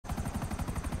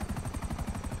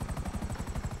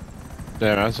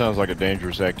Damn, that sounds like a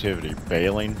dangerous activity.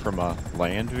 Bailing from a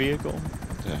land vehicle?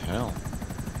 What the hell?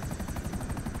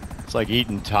 It's like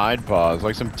eating Tide Pods,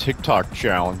 like some TikTok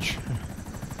challenge.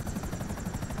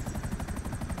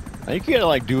 I think you gotta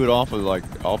like do it off of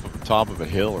the top of a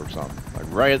hill or something.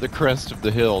 Like right at the crest of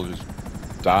the hill, just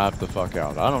dive the fuck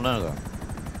out. I don't know though.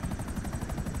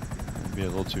 I'd be a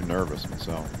little too nervous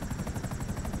myself.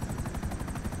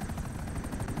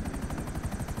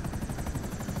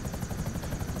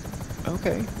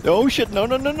 Okay. Oh shit! No!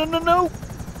 No! No! No! No! No!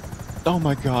 Oh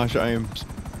my gosh!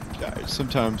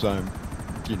 Sometimes I'm,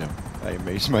 you know, I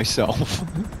amaze myself.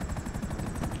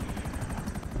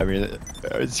 I mean,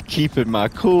 it's keeping my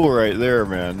cool right there,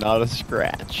 man. Not a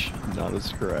scratch. Not a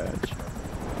scratch.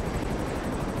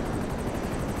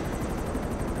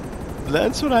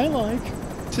 That's what I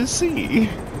like to see.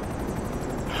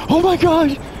 Oh my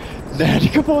gosh! Daddy,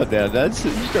 come on, Dad. That's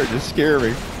starting to scare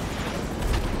me.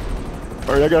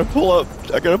 Alright, I gotta pull up.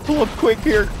 I gotta pull up quick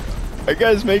here. That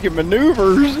guy's making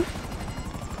maneuvers.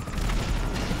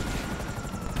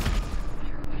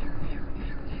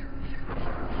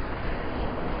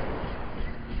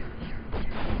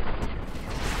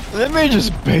 That man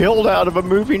just bailed out of a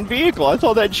moving vehicle. I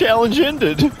thought that challenge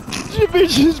ended. That man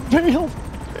just bailed.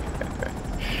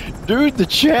 Dude, the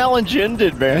challenge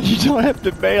ended, man. You don't have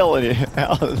to bail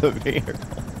out of the vehicle.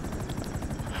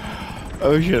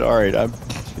 Oh shit, alright, I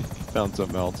found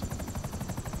something else.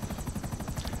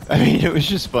 I mean, it was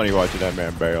just funny watching that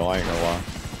man bail, I ain't gonna lie.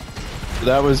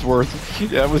 That was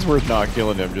worth not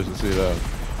killing him just to see that.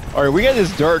 Alright, we got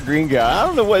this dark green guy. I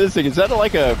don't know what this thing is. Is that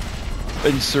like a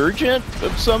insurgent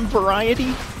of some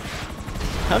variety?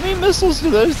 How many missiles do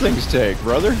those things take,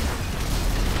 brother?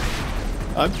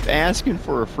 I'm asking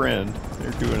for a friend.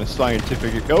 They're doing a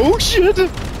scientific... Oh, shit!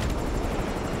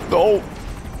 Oh!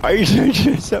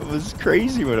 That was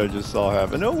crazy what I just saw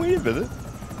happen. Oh, wait a minute.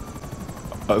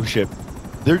 Oh, shit.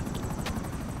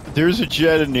 There's a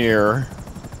jet in the air.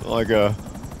 There's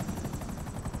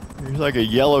like a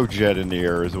yellow jet in the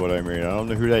air is what I mean. I don't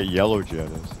know who that yellow jet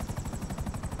is.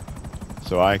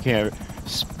 So I can't...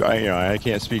 I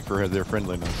can't speak for their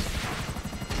friendliness.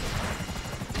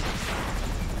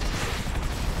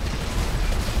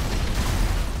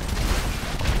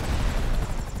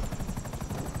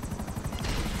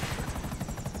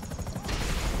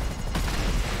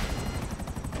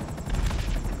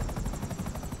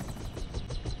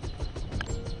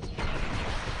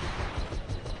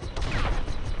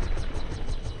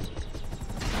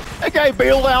 That guy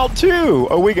bailed out too!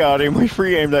 Oh, we got him. We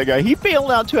free-aimed that guy. He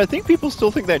bailed out too. I think people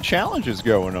still think that challenge is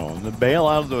going on. The bail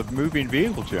out of the moving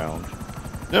vehicle challenge.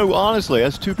 No, honestly,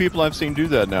 that's 2 people I've seen do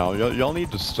that now. Y'all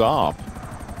need to stop.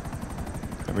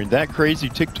 I mean, that crazy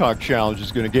TikTok challenge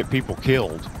is going to get people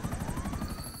killed.